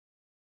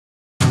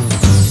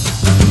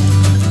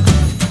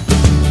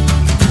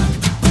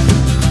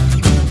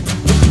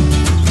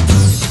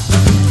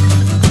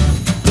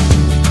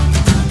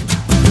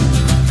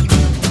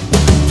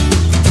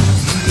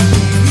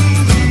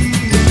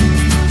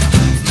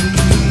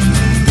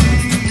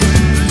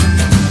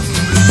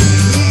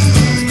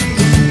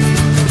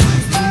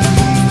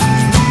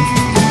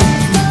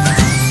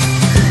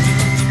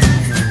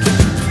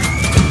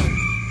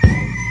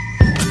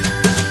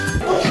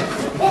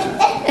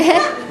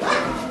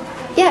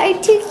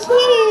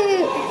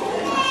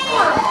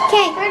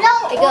Okay. You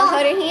gonna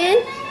hold her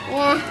hand?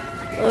 Yeah.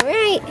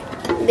 Alright.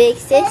 Big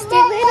sister,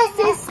 little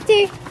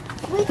sister.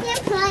 We can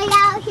play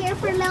out here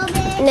for a little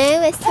bit.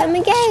 No, it's time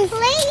to go.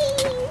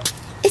 Please.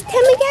 It's time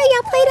to go.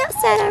 Y'all played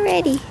outside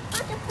already.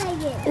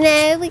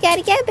 No, we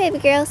gotta go, baby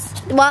girls.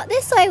 Walk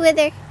this way with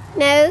her.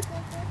 No,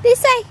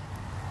 this way.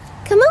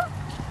 Come on.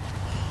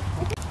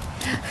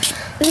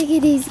 Look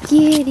at these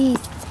cuties.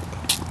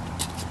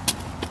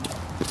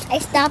 I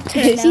stopped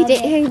her. She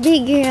did her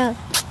big girl.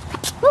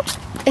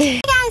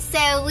 Hey guys, so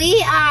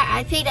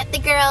I picked up the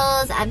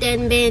girls. I've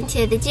been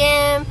to the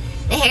gym,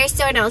 the hair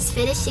store, and I was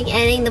finishing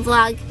editing the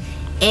vlog.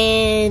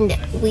 And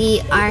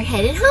we are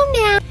headed home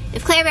now.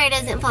 If Claire Bear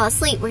doesn't fall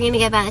asleep, we're gonna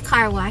go by the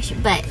car wash.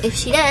 But if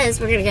she does,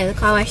 we're gonna go to the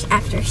car wash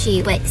after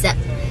she wakes up.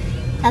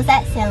 How's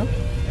that sound?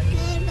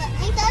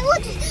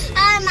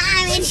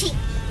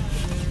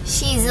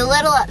 She's a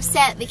little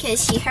upset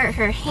because she hurt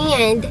her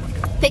hand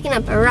picking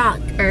up a rock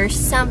or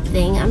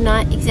something. I'm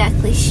not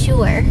exactly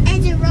sure.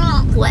 It's a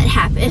rock. What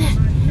happened?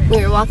 We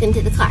were walking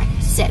to the car.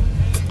 So.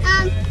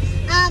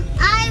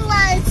 I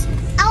was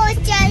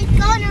just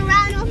going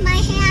around with my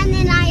hand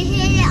and I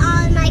hit it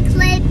on my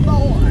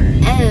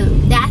clipboard. Oh,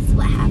 that's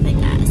what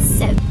happened, guys.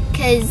 So,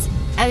 because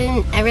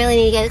I really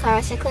need to go to the car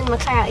wash. I cleaned my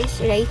car out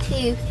yesterday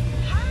too,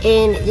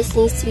 and it just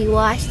needs to be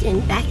washed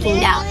and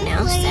vacuumed out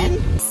now. So,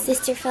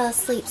 sister fell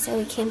asleep, so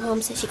we came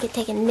home so she could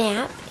take a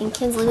nap. And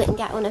Kinsley went and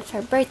got one of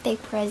her birthday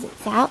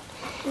presents out.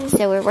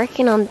 So we're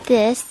working on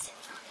this.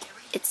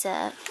 It's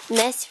a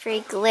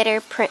mess-free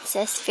glitter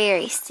princess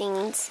fairy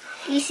scenes.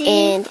 You see?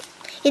 And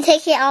you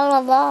take it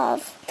all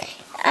off.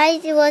 I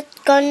was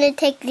going to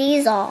take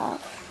these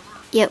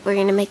off. Yep, we're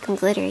going to make them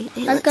glittery.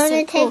 I was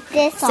going to take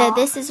this off. So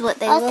this is what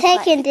they look like. I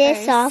was taking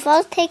this off. I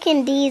was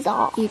taking these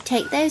off. You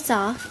take those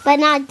off. But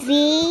not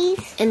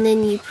these. And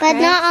then you press. But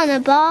not on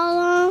the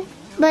ball.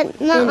 But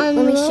not on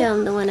the... Let me show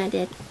them the one I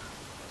did.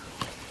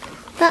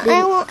 But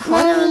I want...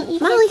 Mommy, you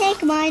Molly, can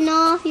take mine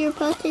off. You're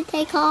supposed to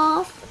take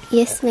off.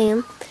 Yes,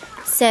 ma'am.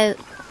 So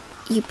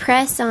you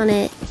press on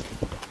it,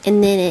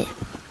 and then it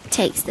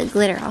takes the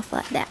glitter off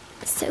like that.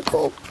 It's so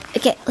cool.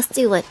 Okay, let's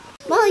do one.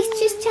 Molly's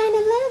just trying to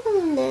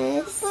love on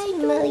this.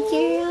 Molly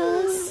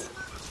girls.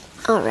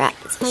 Alright,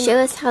 so show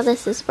us how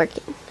this is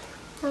working.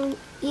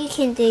 You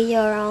can do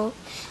your own.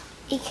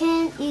 You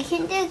can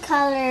do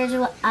colors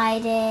what I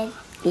did.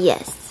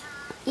 Yes.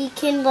 You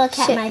can look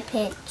at my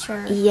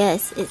picture.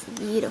 Yes, it's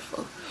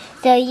beautiful.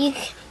 So you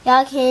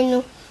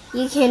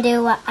can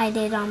do what I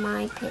did on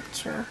my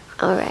picture.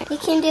 Alright. You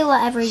can do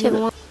whatever you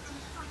want.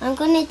 I'm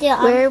gonna do.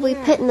 Where are we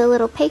putting the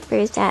little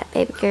papers at,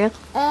 baby girl?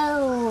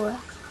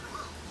 Oh,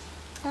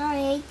 sorry,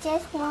 I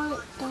just want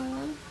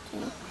them.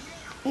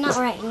 Not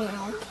right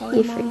now, okay?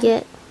 You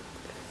forget.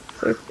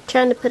 We're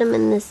trying to put them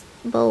in this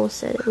bowl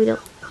so that we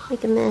don't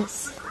make a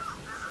mess.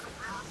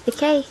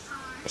 Okay,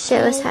 show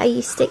us how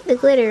you stick the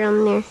glitter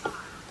on there.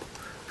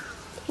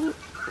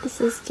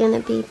 This is gonna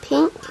be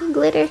pink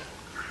glitter.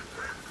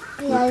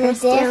 Yeah,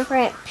 it's a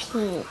different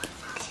pink.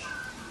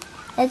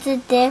 It's a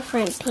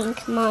different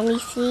pink, Mommy,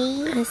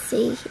 see? I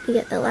see. You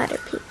got the lighter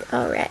pink.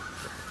 Alright.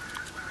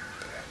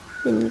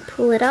 Then you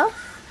pull it off.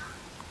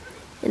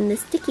 And the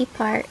sticky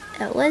part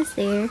that was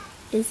there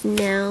is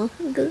now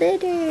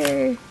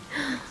glitter.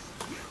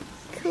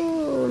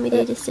 Cool. Let me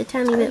do just a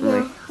tiny bit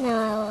more. No,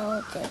 I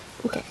will do.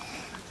 Okay.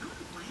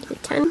 Do a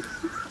tiny.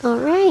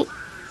 Alright.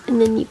 And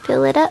then you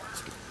fill it up.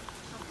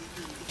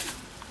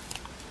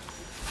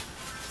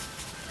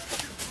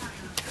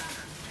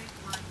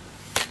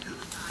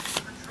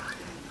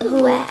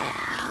 Wow.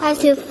 I have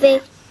to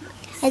fix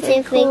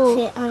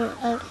it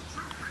on.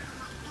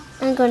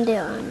 I'm going to do it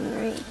on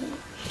right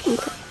here.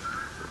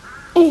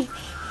 Okay.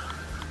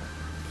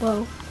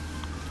 Whoa.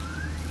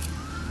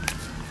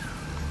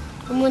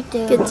 I'm going to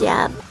do Good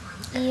job.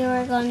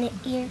 You're going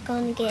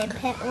to get a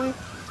pet one.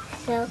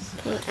 So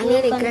okay, I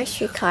need a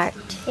grocery cart.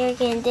 You're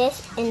getting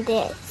this and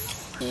this.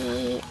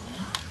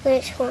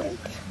 Which one?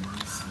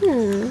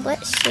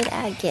 What should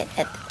I get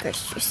at the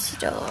grocery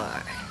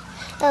store?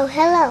 Oh,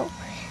 hello.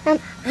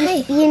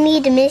 Hey. You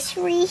need a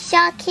mystery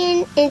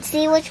shotgun and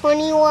see which one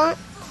you want?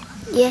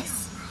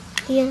 Yes.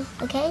 Yeah,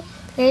 okay.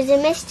 There's a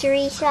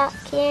mystery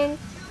shotgun.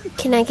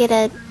 Can I get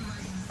a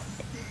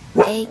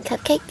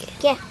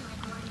cupcake? Yeah.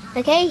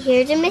 Okay,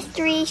 here's a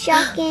mystery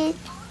shotgun.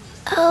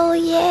 Oh,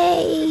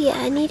 yay.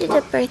 I needed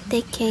a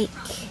birthday cake.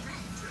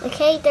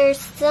 Okay, there's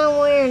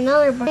somewhere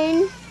another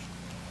one.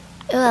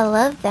 Oh, I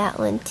love that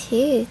one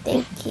too.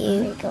 Thank you.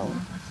 There you go.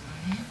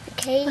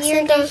 Okay, What's you're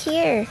under going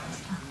here?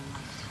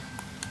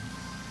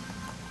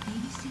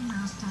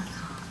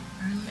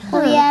 Do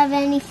we have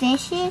any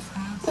fishes?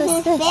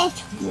 What's This is this?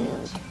 fish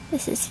food.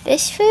 This is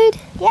fish food?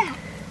 Yeah.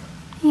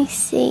 Let me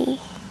see.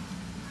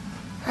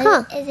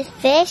 Huh. Is it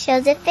fish?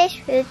 Is it fish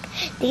food?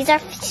 These are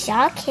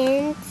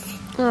shotguns.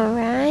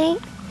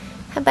 Alright.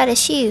 How about a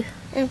shoe?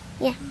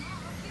 Yeah.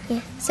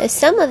 Yeah. So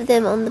some of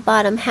them on the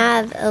bottom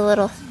have a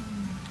little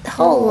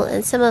hole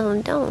and some of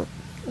them don't.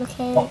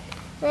 Okay.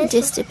 It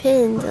just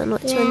depends on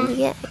which one you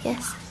get, I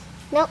guess.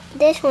 Nope,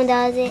 this one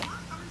does it.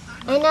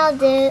 I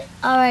know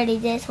already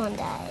this one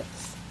does.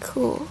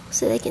 cool,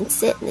 so they can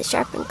sit in the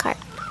sharpen cart.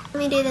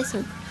 Let me do this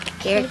one.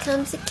 Here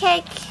comes the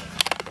cake.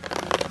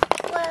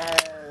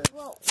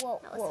 Whoa,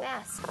 that was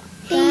fast.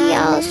 Hey,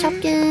 y'all,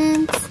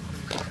 Shopkins.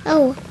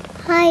 Oh,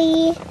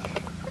 hi.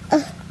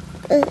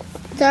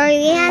 Sorry,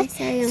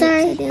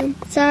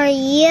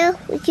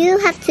 you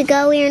have to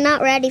go. We're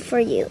not ready for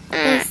you.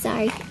 Oh,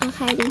 sorry. I'll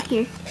hide in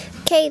here.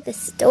 Okay, the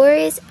store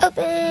is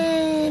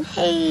open.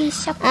 Hey,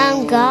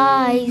 Shopkins.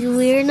 Guys,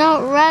 we're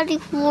not ready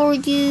for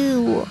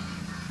you.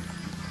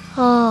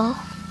 Oh,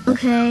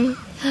 okay.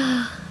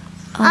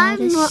 I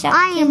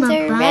am a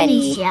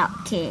Bunny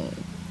Shopkin.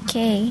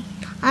 Okay.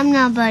 I'm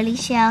not Bunny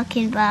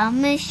Shopkin, but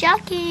I'm a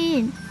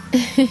Shopkin.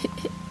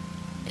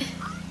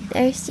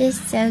 They're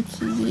just so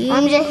cute.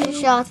 I'm just a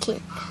Shopkin.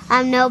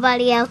 I'm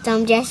nobody else.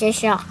 I'm just a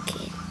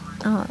Shopkin.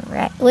 All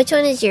right. Which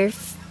one's your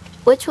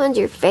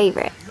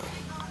favorite?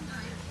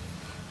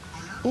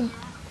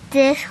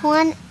 This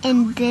one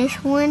and this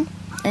one.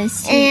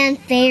 Those two. And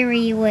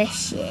Fairy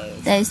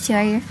Wishes. Those two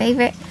are your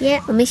favorite?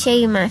 Yep. Let me show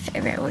you my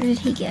favorite. Where did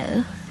he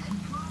go?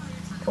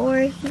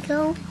 Where did he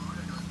go?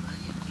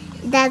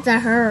 That's a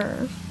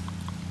her.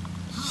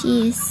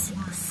 She's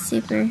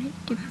super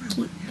duper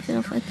cute. If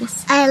it'll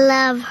focus. I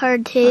love her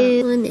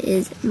too. That one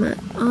is my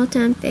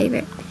all-time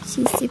favorite.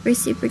 She's super,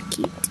 super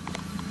cute.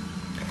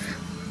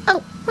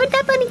 Oh, where'd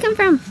that bunny come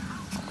from?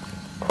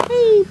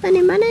 Hey,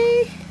 bunny.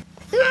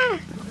 Ah!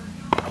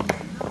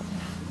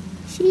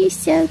 She's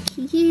so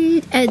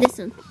cute. Oh,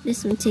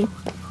 this one too.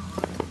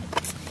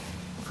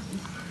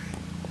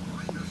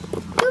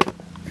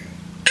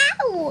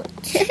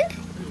 Ouch!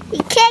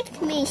 You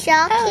kicked me,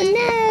 Shopkin. Oh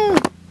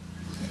no!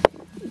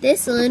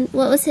 This one,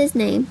 what was his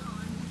name?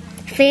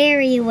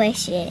 Fairy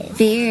Wishes.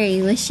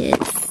 Fairy Wishes.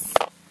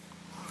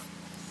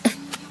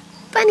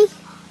 Bunny.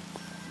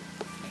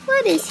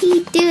 What is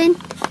he doing?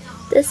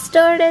 The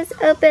store is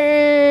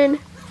open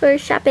for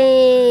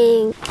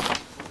shopping.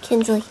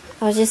 Kinsley,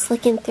 I was just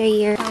looking through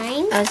your...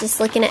 Fine. I was just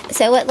looking at...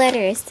 So what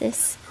letter is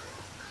this?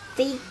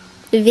 V.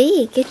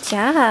 V. Good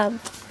job.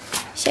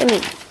 Show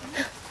me.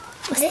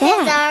 What's This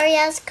that? is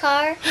Aria's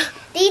car.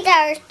 These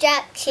are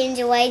instructions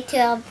away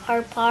to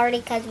her party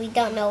because we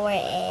don't know where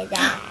it is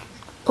at.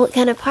 What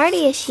kind of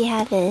party is she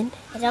having?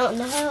 I don't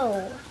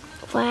know.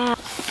 Wow.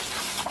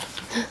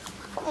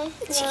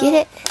 Did you get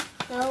it?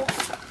 No.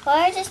 Where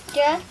are the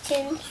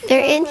instructions?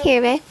 They're in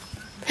here, babe.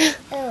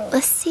 Oh.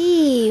 Let's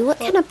see. What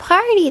kind of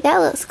party? That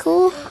looks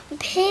cool.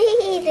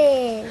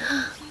 Painting.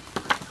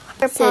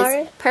 It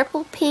says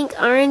purple, pink,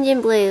 orange,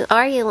 and blue.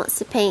 Aria wants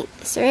to paint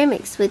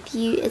ceramics with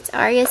you. It's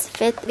Aria's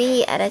 5th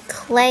be at a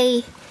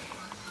clay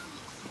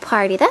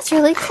party. That's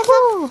really cool.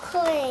 I love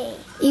clay.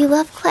 You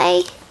love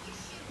clay?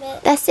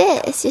 But That's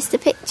it. It's just a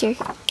picture.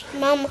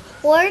 Mom,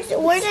 where's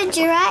the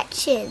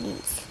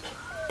directions?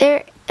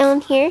 They're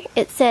on here.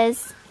 It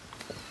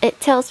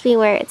tells me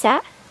where it's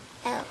at.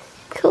 Oh.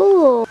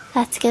 Cool.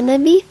 That's gonna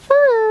be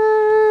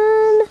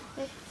fun.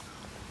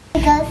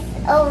 It goes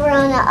over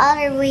on the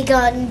other, we go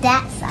on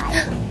that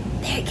side.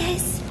 There it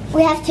goes.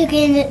 We have to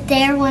get it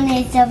there when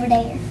it's over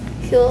there.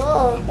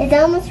 Cool. It's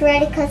almost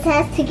ready because it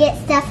has to get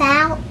stuff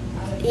out.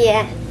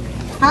 Yeah.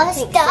 All the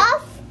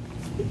stuff?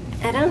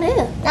 I don't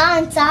know.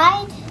 Not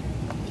inside?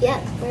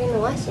 Yep. We're gonna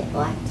wash it.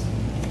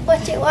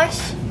 Watch it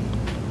wash.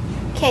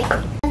 Okay.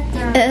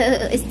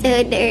 Oh, it's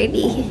so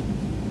dirty.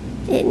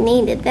 It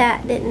needed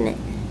that, didn't it?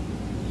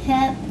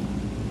 Yep.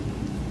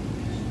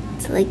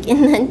 It's like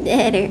in the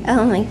deader.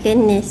 Oh my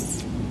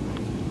goodness.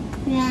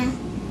 Yeah.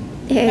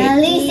 Dirty. At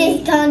least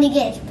it's going to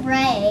get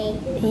spray.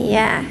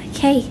 Yeah.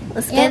 Okay,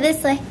 let's go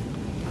this way.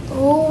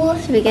 Oh.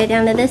 Should we go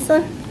down to this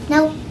one?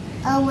 No.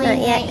 Oh, wait, Not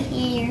yet. right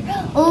here.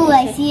 Oh,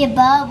 I see a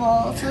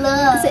bubble.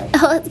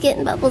 Look. Oh, it's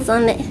getting bubbles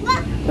on it.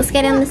 Let's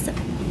go down this one.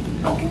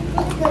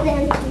 Let's go down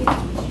here.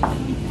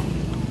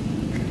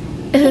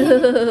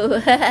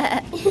 Ooh.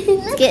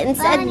 It's getting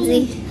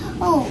sudsy.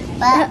 Oh,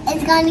 but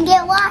it's going to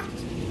get washed.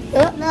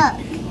 Oh. Look.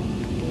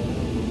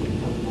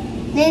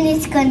 Then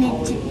it's going to...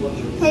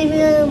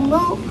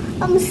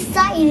 I'm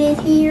excited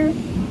here.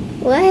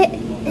 What?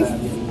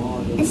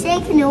 It's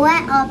taking the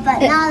wet off, but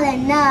not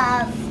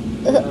enough.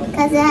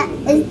 Because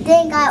it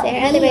thing got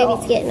Their other real,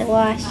 baby's getting a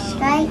wash.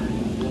 right?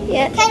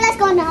 Yep. Okay, let's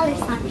go on the other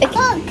side.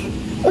 Okay.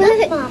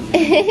 Look, Mom.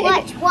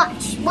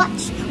 Watch.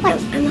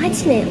 I'm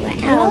watching it.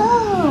 Wow.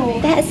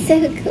 Whoa. That's so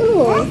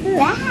cool. What's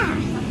that?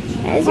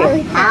 That's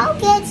really cool. How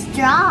it gets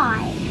dry?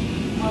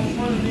 Wow.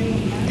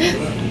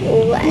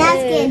 Now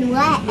it's getting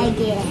wet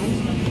again,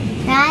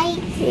 right?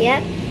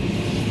 Yep.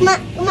 Come on,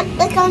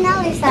 let's go on the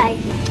other side.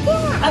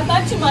 Yeah. I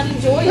thought you might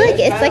enjoy Look,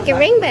 it. it's like a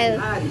rainbow.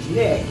 Hide his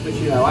neck, but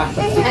you know,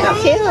 There's a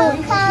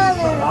rainbow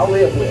color. I'll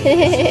live with it.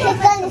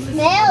 It's gonna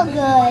smell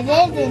good,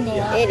 isn't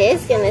it? It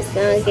is gonna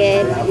smell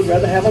good. I would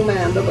rather have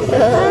Amanda.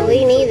 Oh,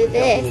 we needed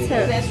this,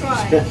 huh? That's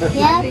right.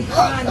 Yep.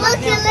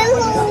 Look at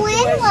little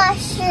wind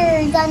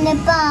washers on the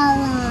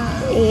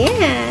bottom.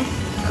 Yeah.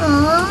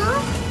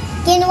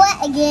 Aww. Getting wet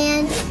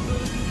again.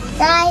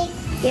 Right?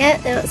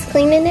 Yep, now it's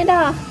cleaning it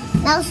off.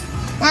 Now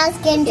it's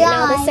getting Getting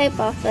all the dry. soap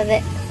off of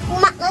it.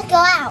 Come on, let's go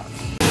out.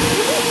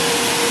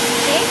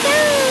 There it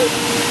goes.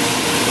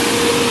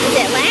 Is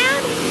it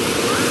loud?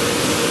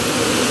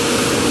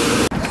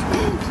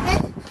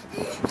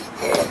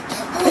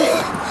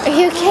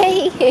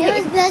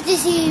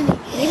 wants to see me.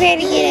 You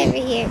better get over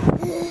here.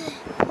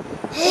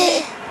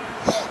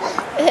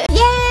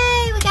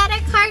 Yay! We got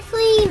our car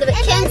cleaned. But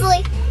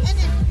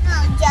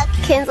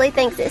Kinsley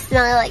thinks it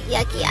smells like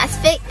yucky. I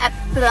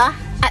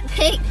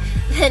picked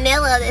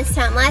vanilla this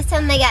time. Last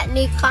time they got a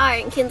new car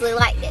and Kinsley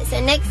liked it. So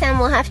next time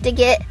we'll have to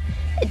get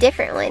a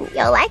different one.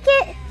 Y'all like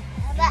it?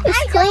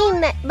 It's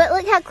clean, but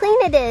look how clean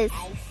it is.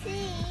 I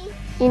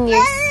see. In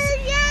yours.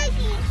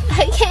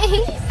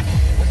 Okay.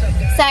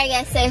 Sorry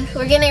guys, so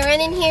we're gonna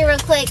run in here real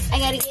quick. I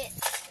gotta get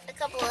a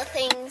couple of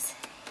things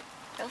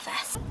real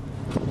fast.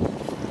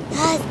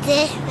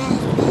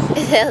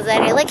 It feels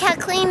better. Look how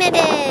clean it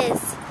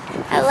is.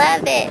 I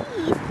love it.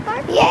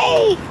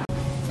 Yay!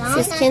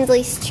 This is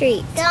Kinsley's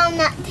treat. So I'm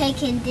not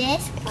taking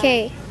this one.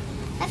 Okay.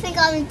 I think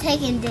I'm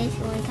taking this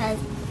one because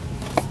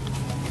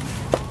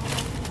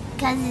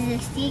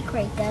it's a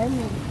secret, though.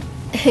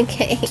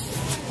 Okay.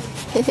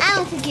 I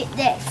want to get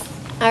this.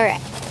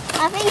 Alright.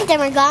 I think they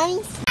were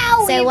going.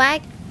 So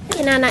why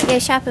can I not go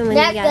shopping with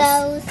you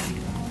guys? Goes.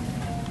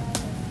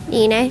 Do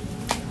you know?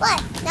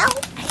 What? No.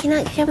 I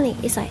cannot go shopping with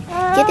you. It's like,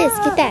 get this,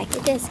 get that,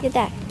 get this, get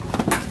that.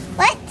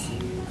 What?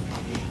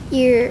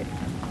 You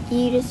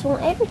just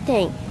want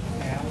everything.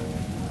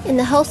 In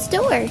the whole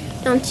store,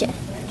 don't you?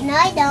 No,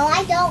 I don't.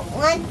 I don't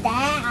want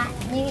that.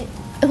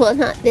 Well,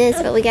 not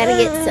this, but we gotta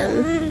get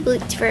some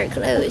boots for our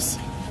clothes.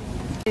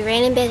 We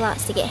ran in Big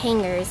Lots to get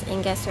hangers,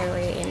 and guess where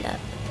we end up?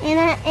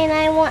 And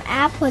I want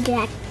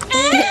Applejack.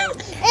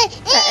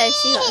 Uh-oh,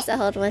 she wants to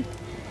hold one.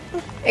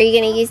 Are you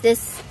gonna use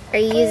this? Are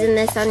you using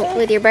this on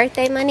with your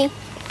birthday money?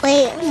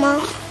 Wait,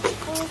 Mom.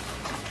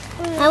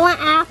 I want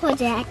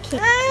Applejack too.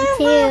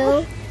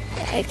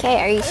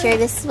 Okay, are you sure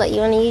this is what you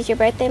want to use your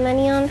birthday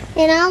money on?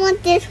 And I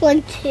want this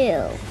one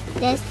too.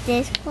 This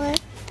one.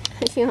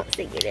 She wants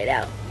to get it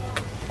out.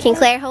 Can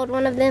Claire hold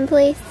one of them,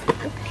 please?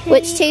 Okay.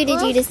 Which two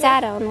did you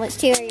decide on? Which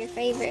two are your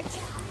favorites?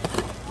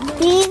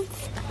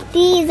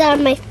 These are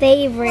my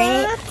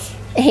favorite.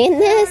 And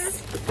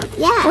this?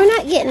 Yeah. We're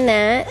not getting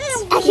that.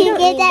 I can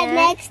get that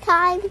next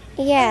time.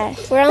 Yeah.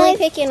 We're only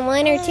picking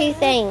one or two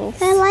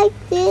things. I like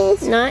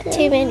this. Not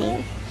too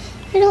many.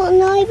 I don't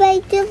know if I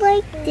do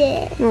like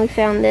this. We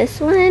found this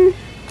one.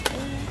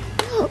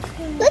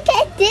 Look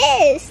at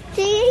this.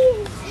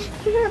 See?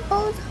 They're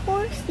both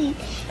horsey.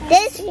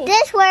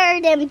 This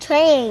where them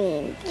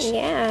change.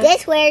 Yeah.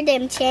 This where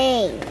them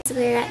change. So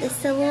we're at the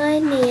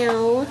salon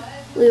now.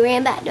 We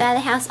ran back to the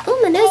house. Oh,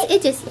 my nose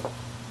itches.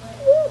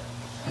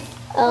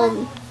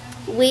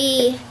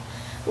 We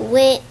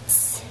went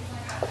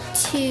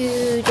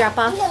to drop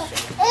off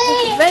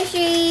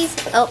groceries.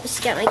 Oh,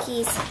 she got my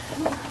keys.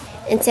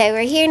 And so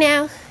we're here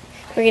now.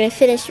 We're going to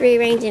finish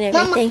rearranging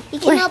everything. Mama, you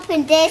can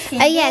open this.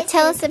 Oh yeah,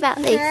 tell us about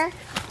these.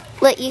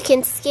 Look, you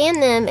can scan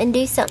them and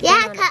do something.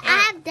 Yeah, because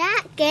I have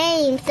that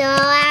game, so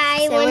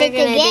I wanted to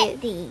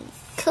get these.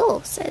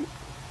 Cool. So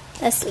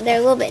they're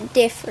a little bit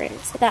different,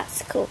 so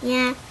that's cool.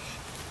 Yeah.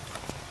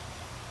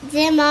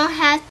 Then I'll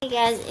have. Hey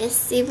guys, it's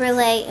super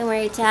late and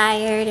we're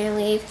tired and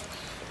we've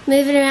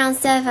moving around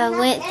stuff. I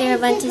went through a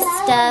bunch of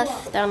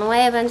stuff, thrown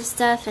away a bunch of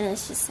stuff, and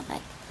it's just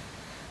like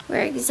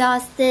we're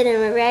exhausted and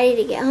we're ready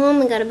to get home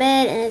and go to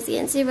bed, and it's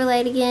getting super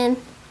late again.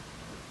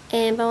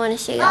 And I want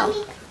to show y'all.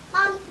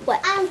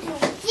 What? I'm doing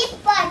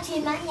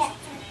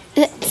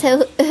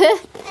so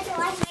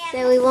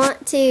we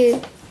want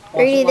to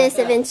redo this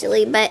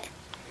eventually, but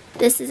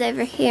this is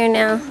over here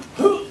now.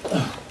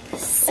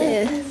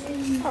 So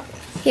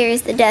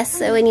here's the desk,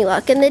 so when you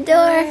walk in the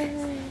door,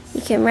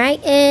 you come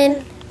right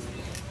in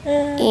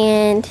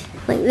and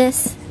like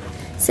this.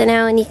 So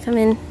now when you come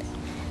in,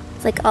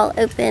 it's like all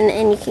open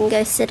and you can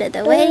go sit at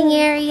the waiting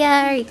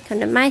area, or you can come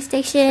to my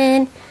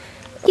station.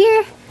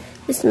 Here,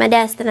 this is my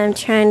desk that I'm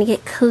trying to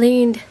get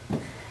cleaned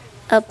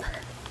up.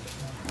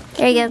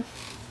 There you go.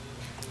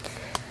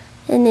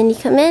 And then you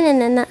come in,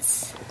 and then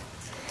that's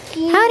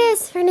how it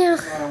is for now.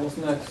 What's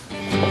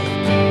next?